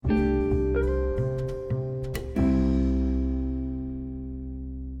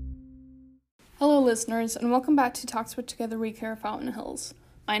listeners, and welcome back to Talks Put Together We Care Fountain Hills.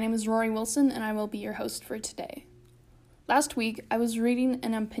 My name is Rory Wilson, and I will be your host for today. Last week, I was reading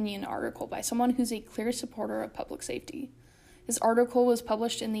an opinion article by someone who's a clear supporter of public safety. This article was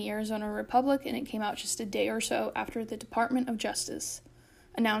published in the Arizona Republic, and it came out just a day or so after the Department of Justice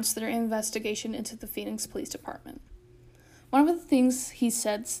announced their investigation into the Phoenix Police Department. One of the things he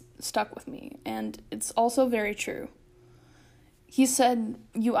said stuck with me, and it's also very true. He said,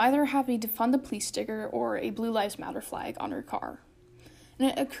 you either have a Defund the Police sticker or a Blue Lives Matter flag on your car. And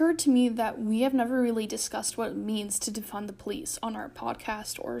it occurred to me that we have never really discussed what it means to defund the police on our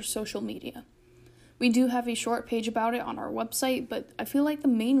podcast or social media. We do have a short page about it on our website, but I feel like the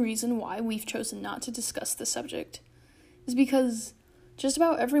main reason why we've chosen not to discuss the subject is because just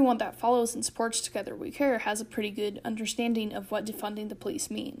about everyone that follows and supports Together We Care has a pretty good understanding of what defunding the police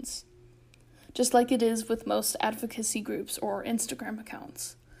means. Just like it is with most advocacy groups or Instagram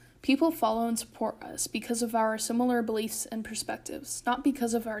accounts. People follow and support us because of our similar beliefs and perspectives, not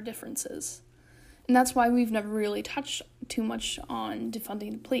because of our differences. And that's why we've never really touched too much on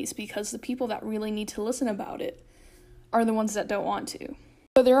defunding the police, because the people that really need to listen about it are the ones that don't want to.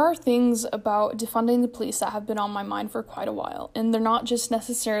 So there are things about defunding the police that have been on my mind for quite a while, and they're not just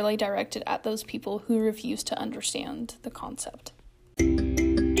necessarily directed at those people who refuse to understand the concept.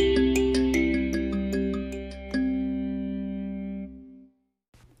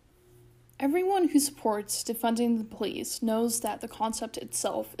 Everyone who supports defunding the police knows that the concept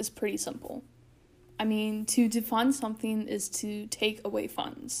itself is pretty simple. I mean, to defund something is to take away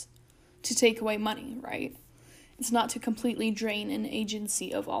funds, to take away money, right? It's not to completely drain an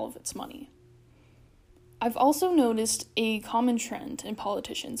agency of all of its money. I've also noticed a common trend in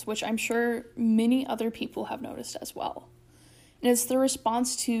politicians, which I'm sure many other people have noticed as well. And it's the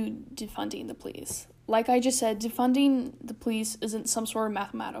response to defunding the police. Like I just said, defunding the police isn't some sort of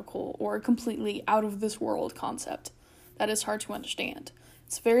mathematical or completely out-of-this-world concept that is hard to understand.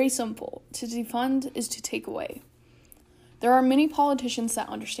 It's very simple. To defund is to take away. There are many politicians that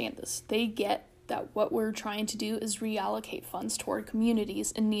understand this. They get that what we're trying to do is reallocate funds toward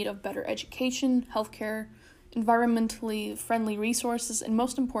communities in need of better education, healthcare, environmentally friendly resources, and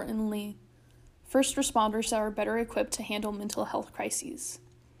most importantly, first responders that are better equipped to handle mental health crises.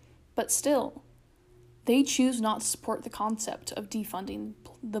 But still, they choose not to support the concept of defunding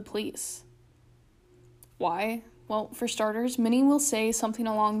the police. Why? Well, for starters, many will say something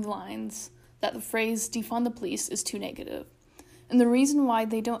along the lines that the phrase defund the police is too negative. And the reason why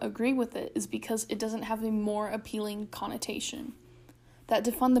they don't agree with it is because it doesn't have a more appealing connotation. That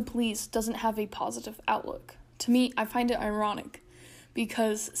defund the police doesn't have a positive outlook. To me, I find it ironic,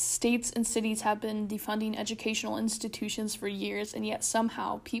 because states and cities have been defunding educational institutions for years, and yet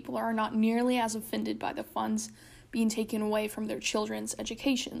somehow people are not nearly as offended by the funds being taken away from their children's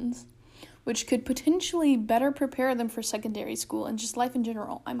educations, which could potentially better prepare them for secondary school and just life in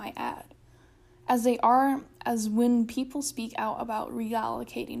general, I might add, as when people speak out about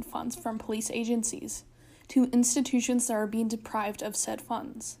reallocating funds from police agencies to institutions that are being deprived of said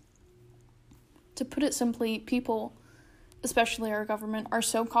funds. To put it simply, people, especially our government, are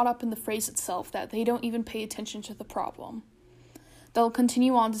so caught up in the phrase itself that they don't even pay attention to the problem. They'll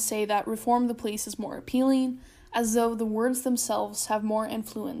continue on to say that reform the police is more appealing, as though the words themselves have more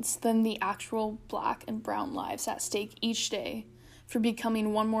influence than the actual black and brown lives at stake each day for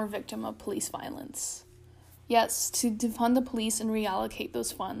becoming one more victim of police violence. Yes, to defund the police and reallocate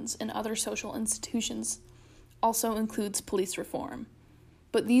those funds in other social institutions also includes police reform,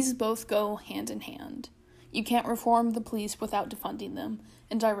 but these both go hand in hand. You can't reform the police without defunding them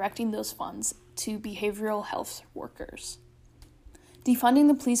and directing those funds to behavioral health workers. Defunding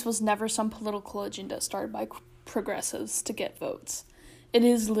the police was never some political agenda started by progressives to get votes. It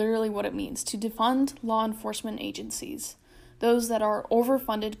is literally what it means to defund law enforcement agencies, those that are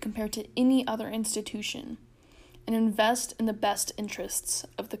overfunded compared to any other institution, and invest in the best interests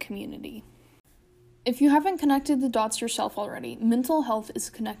of the community. If you haven't connected the dots yourself already, mental health is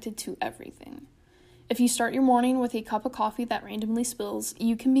connected to everything. If you start your morning with a cup of coffee that randomly spills,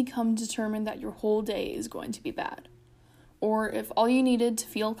 you can become determined that your whole day is going to be bad. Or if all you needed to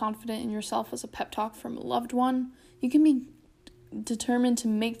feel confident in yourself was a pep talk from a loved one, you can be determined to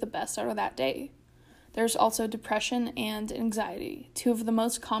make the best out of that day. There's also depression and anxiety, two of the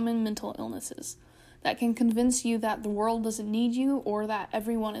most common mental illnesses, that can convince you that the world doesn't need you or that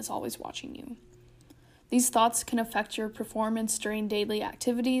everyone is always watching you. These thoughts can affect your performance during daily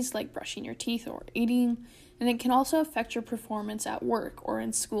activities like brushing your teeth or eating, and it can also affect your performance at work or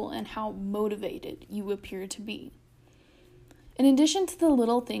in school and how motivated you appear to be. In addition to the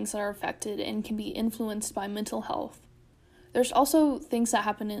little things that are affected and can be influenced by mental health, There's also things that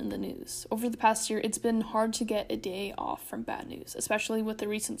happen in the news. Over the past year, it's been hard to get a day off from bad news, especially with the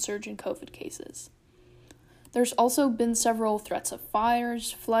recent surge in COVID cases. There's also been several threats of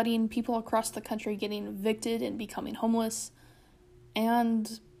fires, flooding, people across the country getting evicted and becoming homeless,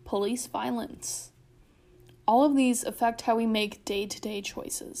 and police violence. All of these affect how we make day-to-day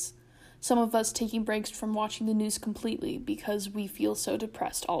choices. Some of us taking breaks from watching the news completely because we feel so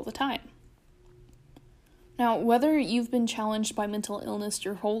depressed all the time. Now, whether you've been challenged by mental illness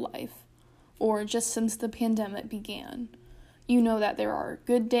your whole life, or just since the pandemic began, you know that there are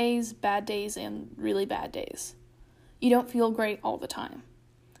good days, and really bad days. You don't feel great all the time.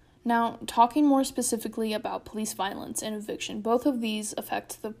 Now, talking more specifically about police violence and eviction, both of these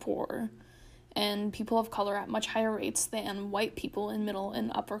affect the poor and people of color at much higher rates than white people in middle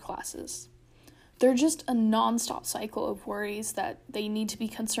and upper classes. They're just a non-stop cycle of worries that they need to be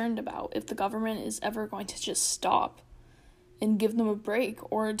concerned about if the government is ever going to just stop and give them a break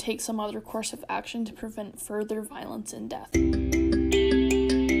or take some other course of action to prevent further violence and death.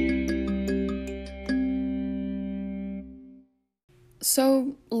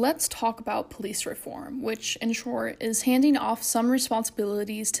 So let's talk about police reform, which in short is handing off some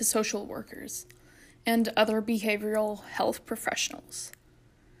responsibilities to social workers and other behavioral health professionals.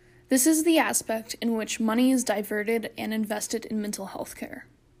 This is the aspect in which money is diverted and invested in mental health care.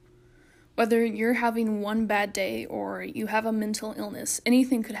 Whether you're having one bad day or you have a mental illness,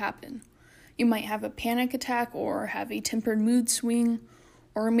 anything could happen. You might have a panic attack or have a tempered mood swing,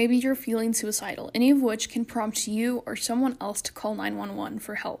 or maybe you're feeling suicidal, any of which can prompt you or someone else to call 911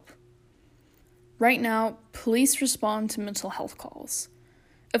 for help. Right now, police respond to mental health calls.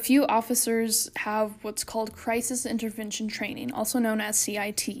 A few officers have what's called crisis intervention training, also known as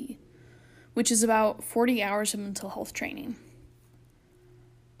CIT, which is about 40 hours of mental health training.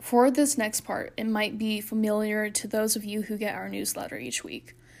 For this next part, it might be familiar to those of you who get our newsletter each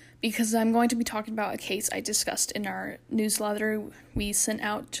week, because I'm going to be talking about a case I discussed in our newsletter we sent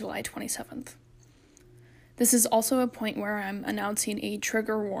out July 27th. This is also a point where I'm announcing a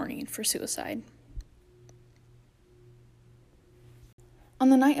trigger warning for suicide. On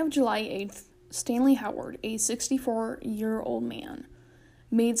the night of July 8th, Stanley Howard, a 64-year-old man,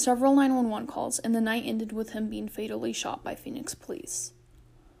 made several 911 calls, and the night ended with him being fatally shot by Phoenix police.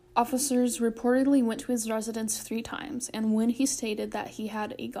 Officers reportedly went to his residence 3 times, and when he stated that he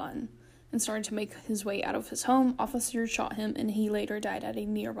had a gun and started to make his way out of his home, officers shot him and he later died at a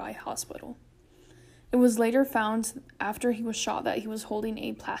nearby hospital. It was later found after he was shot that he was holding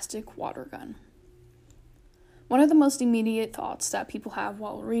a plastic water gun. One of the most immediate thoughts that people have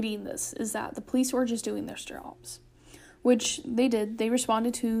while reading this is that the police were just doing their jobs, which they did. They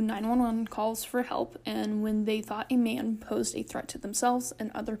responded to 911 calls for help, and when they thought a man posed a threat to themselves and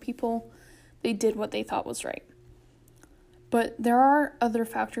other people, they did what they thought was right. But there are other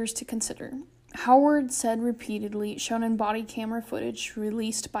factors to consider. Howard said repeatedly, shown in body camera footage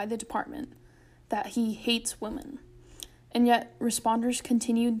released by the department, that he hates women, and yet responders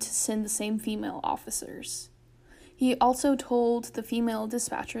continued to send the same female officers. He also told the female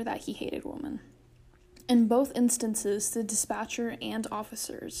dispatcher that he hated women. In both instances, the dispatcher and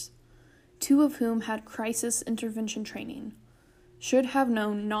officers, 2 of whom had crisis intervention training, should have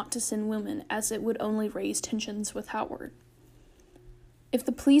known not to send women, as it would only raise tensions with Howard. If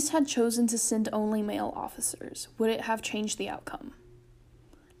the police had chosen to send only male officers, would it have changed the outcome?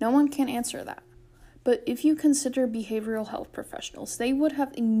 No one can answer that. But if you consider behavioral health professionals, they would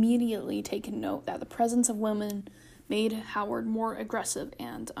have immediately taken note that the presence of women made Howard more aggressive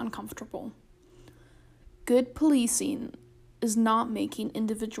and uncomfortable. Good policing is not making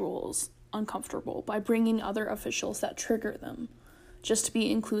individuals uncomfortable by bringing other officials that trigger them, just to be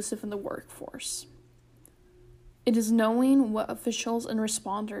inclusive in the workforce. It is knowing what officials and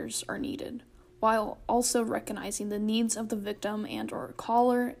responders are needed, while also recognizing the needs of the victim and or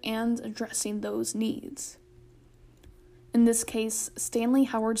caller and addressing those needs. In this case, Stanley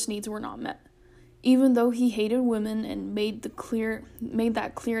Howard's needs were not met. Even though he hated women and made that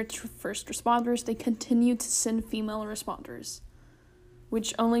clear to first responders, they continued to send female responders,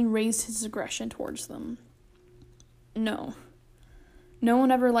 which only raised his aggression towards them. No one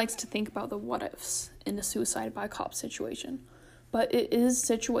ever likes to think about the what-ifs in a suicide by cop situation, but it is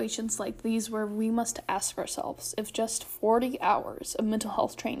situations like these where we must ask ourselves if just 40 hours of mental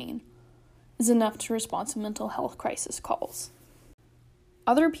health training is enough to respond to mental health crisis calls.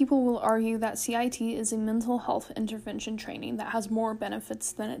 Other people will argue that CIT is a mental health intervention training that has more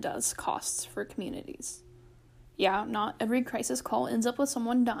benefits than it does costs for communities. Yeah, not every crisis call ends up with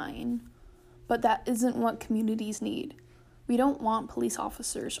someone dying, but that isn't what communities need. We don't want police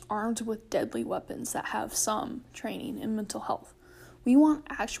officers armed with deadly weapons that have some training in mental health. We want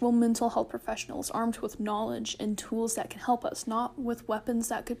actual mental health professionals armed with knowledge and tools that can help us, not with weapons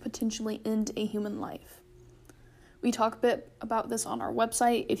that could potentially end a human life. We talk a bit about this on our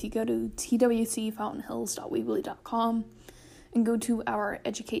website. If you go to twcfountainhills.weebly.com and go to our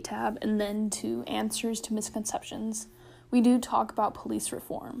Educate tab and then to Answers to Misconceptions, we do talk about police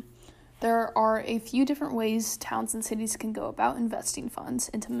reform. There are a few different ways towns and cities can go about investing funds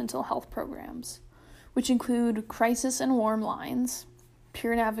into mental health programs, which include crisis and alarm lines,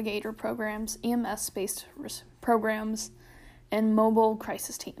 peer navigator programs, EMS-based programs, and mobile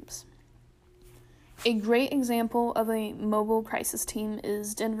crisis teams. A great example of a mobile crisis team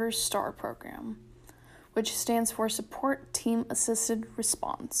is Denver's STAR program, which stands for Support Team Assisted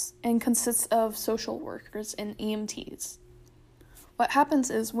Response and consists of social workers and EMTs. What happens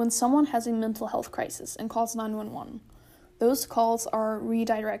is when someone has a mental health crisis and calls 911, those calls are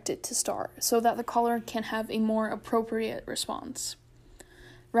redirected to STAR so that the caller can have a more appropriate response,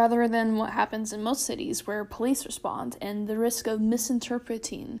 rather than what happens in most cities where police respond and the risk of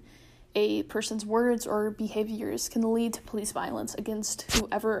misinterpreting a person's words or behaviors can lead to police violence against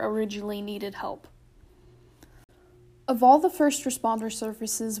whoever originally needed help. Of all the first responder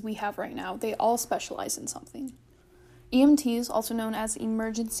services we have right now, they all specialize in something. EMTs, also known as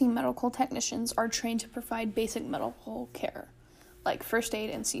emergency medical technicians, are trained to provide basic medical care, like first aid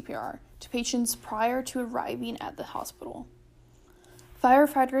and CPR, to patients prior to arriving at the hospital.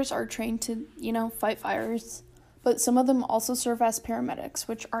 Firefighters are trained to, fight fires, but some of them also serve as paramedics,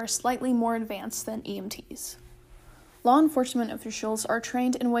 which are slightly more advanced than EMTs. Law enforcement officials are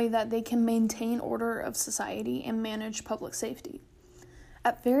trained in a way that they can maintain order of society and manage public safety.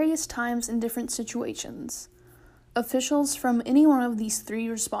 At various times in different situations, officials from any one of these three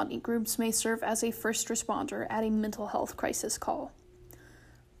responding groups may serve as a first responder at a mental health crisis call.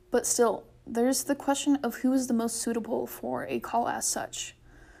 But still, there's the question of who is the most suitable for a call as such,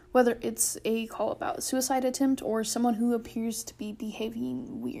 whether it's a call about a suicide attempt or someone who appears to be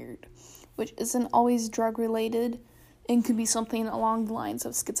behaving weird, which isn't always drug-related and could be something along the lines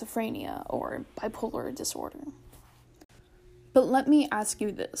of schizophrenia or bipolar disorder. But let me ask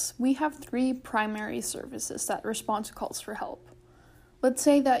you this. We have three primary services that respond to calls for help. Let's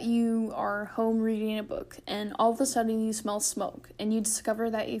say that you are home reading a book and all of a sudden you smell smoke and you discover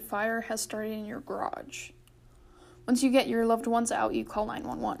that a fire has started in your garage. Once you get your loved ones out, you call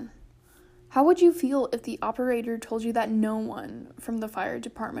 911. How would you feel if the operator told you that no one from the fire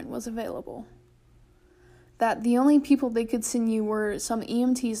department was available? That the only people they could send you were some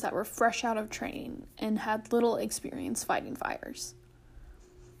EMTs that were fresh out of training and had little experience fighting fires?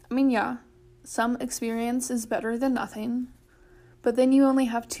 I mean, yeah, some experience is better than nothing, but then you only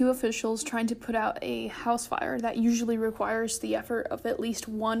have two officials trying to put out a house fire that usually requires the effort of at least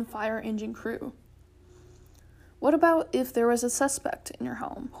one fire engine crew. What about if there was a suspect in your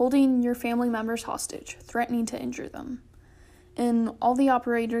home, holding your family members hostage, threatening to injure them, and all the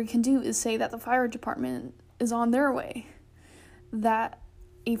operator can do is say that the fire department is on their way, that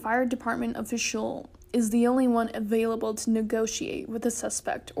a fire department official is the only one available to negotiate with the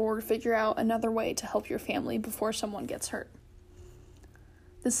suspect or figure out another way to help your family before someone gets hurt?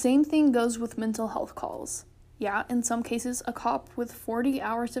 The same thing goes with mental health calls. Yeah, in some cases, a cop with 40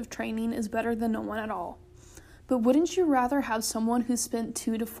 hours of training is better than no one at all. But wouldn't you rather have someone who spent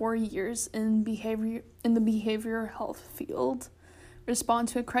 2 to 4 years in the behavioral health field respond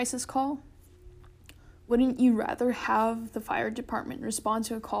to a crisis call? Wouldn't you rather have the fire department respond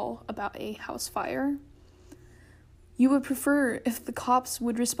to a call about a house fire? You would prefer if the cops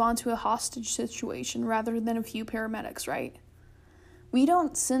would respond to a hostage situation rather than a few paramedics, right? We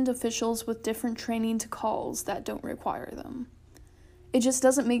don't send officials with different training to calls that don't require them. It just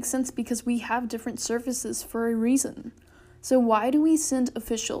doesn't make sense because we have different services for a reason. So why do we send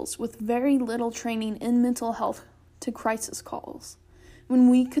officials with very little training in mental health to crisis calls, when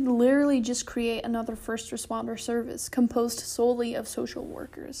we could literally just create another first responder service composed solely of social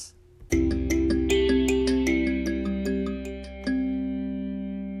workers?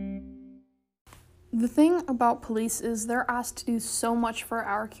 The thing about police is they're asked to do so much for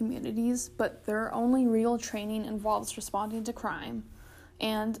our communities, but their only real training involves responding to crime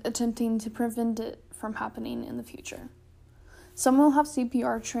and attempting to prevent it from happening in the future. Some will have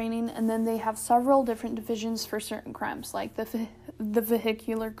CPR training, and then they have several different divisions for certain crimes, like the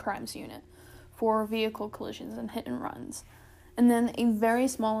Vehicular Crimes Unit for vehicle collisions and hit and runs. And then a very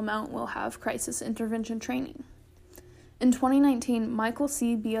small amount will have crisis intervention training. In 2019, Michael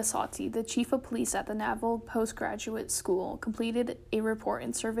C. Biasotti, the chief of police at the Naval Postgraduate School, completed a report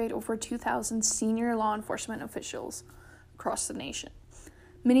and surveyed over 2,000 senior law enforcement officials across the nation,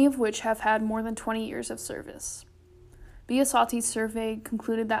 many of which have had more than 20 years of service. Biasotti survey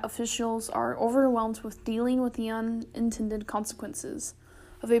concluded that officials are overwhelmed with dealing with the unintended consequences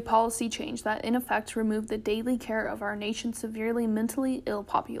of a policy change that in effect removed the daily care of our nation's severely mentally ill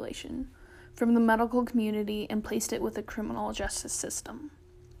population from the medical community and placed it with the criminal justice system.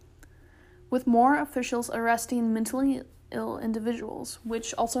 With more officials arresting mentally ill individuals,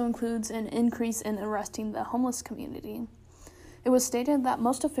 which also includes an increase in arresting the homeless community, it was stated that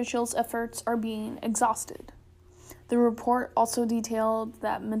most officials' efforts are being exhausted. The report also detailed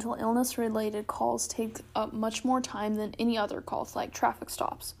that mental illness-related calls take up much more time than any other calls like traffic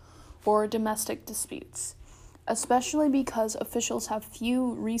stops or domestic disputes, especially because officials have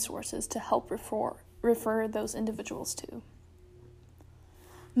few resources to help refer those individuals to.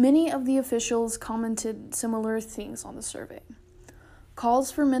 Many of the officials commented similar things on the survey.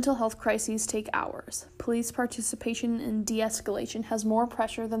 Calls for mental health crises take hours. Police participation in de-escalation has more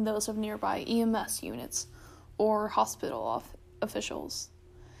pressure than those of nearby EMS units or hospital officials.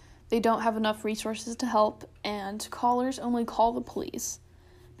 They don't have enough resources to help, and callers only call the police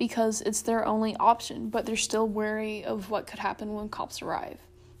because it's their only option, but they're still wary of what could happen when cops arrive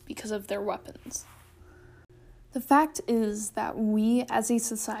because of their weapons. The fact is that we as a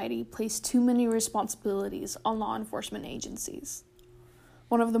society place too many responsibilities on law enforcement agencies.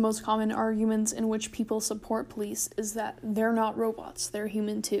 One of the most common arguments in which people support police is that they're not robots, they're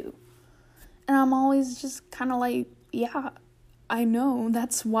human too. And I'm always just kind of like, yeah, I know,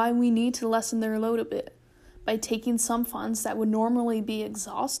 that's why we need to lessen their load a bit, by taking some funds that would normally be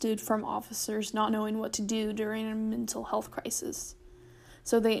exhausted from officers not knowing what to do during a mental health crisis.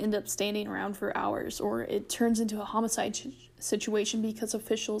 So they end up standing around for hours, or it turns into a homicide situation because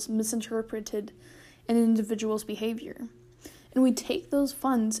officials misinterpreted an individual's behavior. And we take those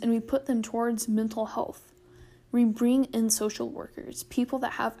funds and we put them towards mental health. We bring in social workers, people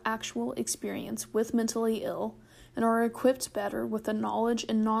that have actual experience with mentally ill and are equipped better with the knowledge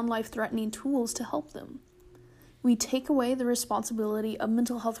and non-life-threatening tools to help them. We take away the responsibility of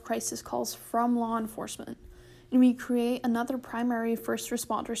mental health crisis calls from law enforcement, and we create another primary first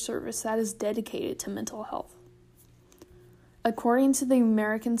responder service that is dedicated to mental health. According to the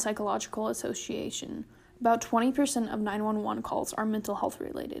American Psychological Association, about 20% of 911 calls are mental health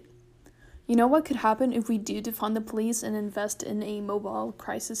related. You know what could happen if we do defund the police and invest in a mobile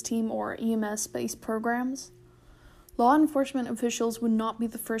crisis team or EMS-based programs? Law enforcement officials would not be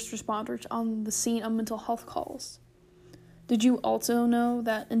the first responders on the scene of mental health calls. Did you also know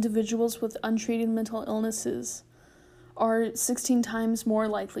that individuals with untreated mental illnesses are 16 times more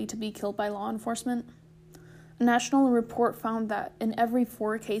likely to be killed by law enforcement? A national report found that in every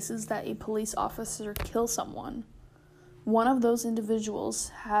 4 cases that a police officer kills someone, one of those individuals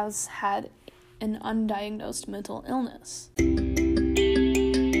has had an undiagnosed mental illness.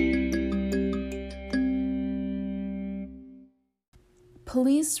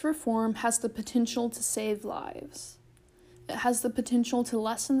 Police reform has the potential to save lives. It has the potential to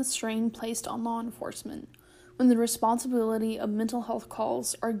lessen the strain placed on law enforcement when the responsibility of mental health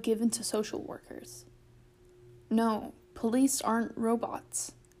calls are given to social workers. No, police aren't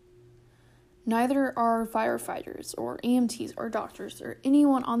robots. Neither are firefighters or EMTs or doctors or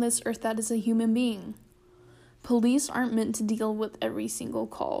anyone on this earth that is a human being. Police aren't meant to deal with every single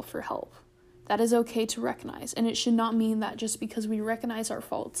call for help. That is okay to recognize, and it should not mean that just because we recognize our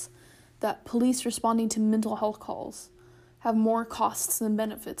faults, that police responding to mental health calls have more costs than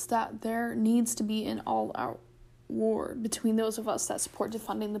benefits, that there needs to be an all-out war between those of us that support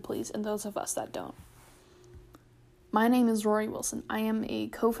defunding the police and those of us that don't. My name is Rory Wilson. I am a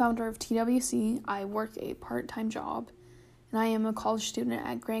co-founder of TWC. I work a part-time job, and I am a college student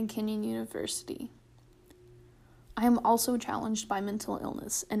at Grand Canyon University. I am also challenged by mental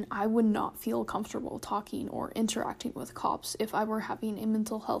illness, and I would not feel comfortable talking or interacting with cops if I were having a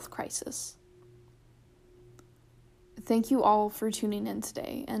mental health crisis. Thank you all for tuning in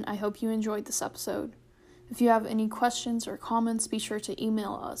today, and I hope you enjoyed this episode. If you have any questions or comments, be sure to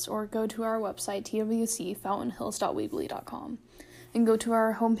email us or go to our website, twcfountainhills.weebly.com, and go to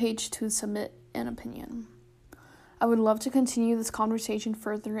our homepage to submit an opinion. I would love to continue this conversation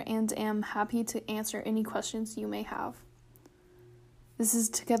further and am happy to answer any questions you may have. This is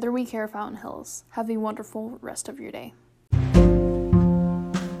Together We Care Fountain Hills. Have a wonderful rest of your day.